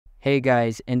Hey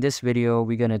guys, in this video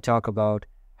we're gonna talk about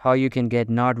how you can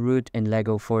get Nod Root in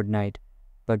LEGO Fortnite.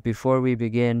 But before we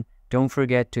begin, don't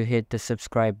forget to hit the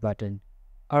subscribe button.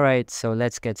 Alright, so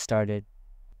let's get started.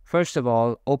 First of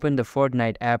all, open the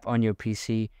Fortnite app on your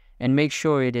PC and make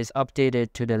sure it is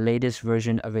updated to the latest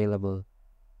version available.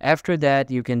 After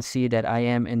that, you can see that I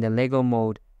am in the LEGO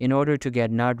mode. In order to get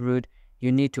Nod Root,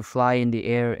 you need to fly in the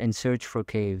air and search for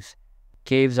caves.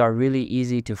 Caves are really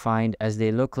easy to find as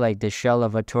they look like the shell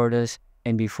of a tortoise,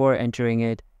 and before entering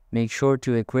it, make sure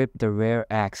to equip the rare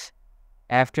axe.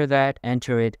 After that,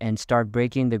 enter it and start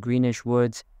breaking the greenish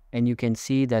woods, and you can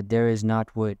see that there is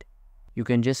not wood. You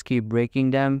can just keep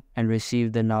breaking them and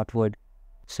receive the not wood.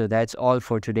 So that's all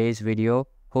for today's video.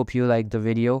 Hope you liked the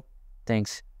video.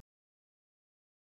 Thanks.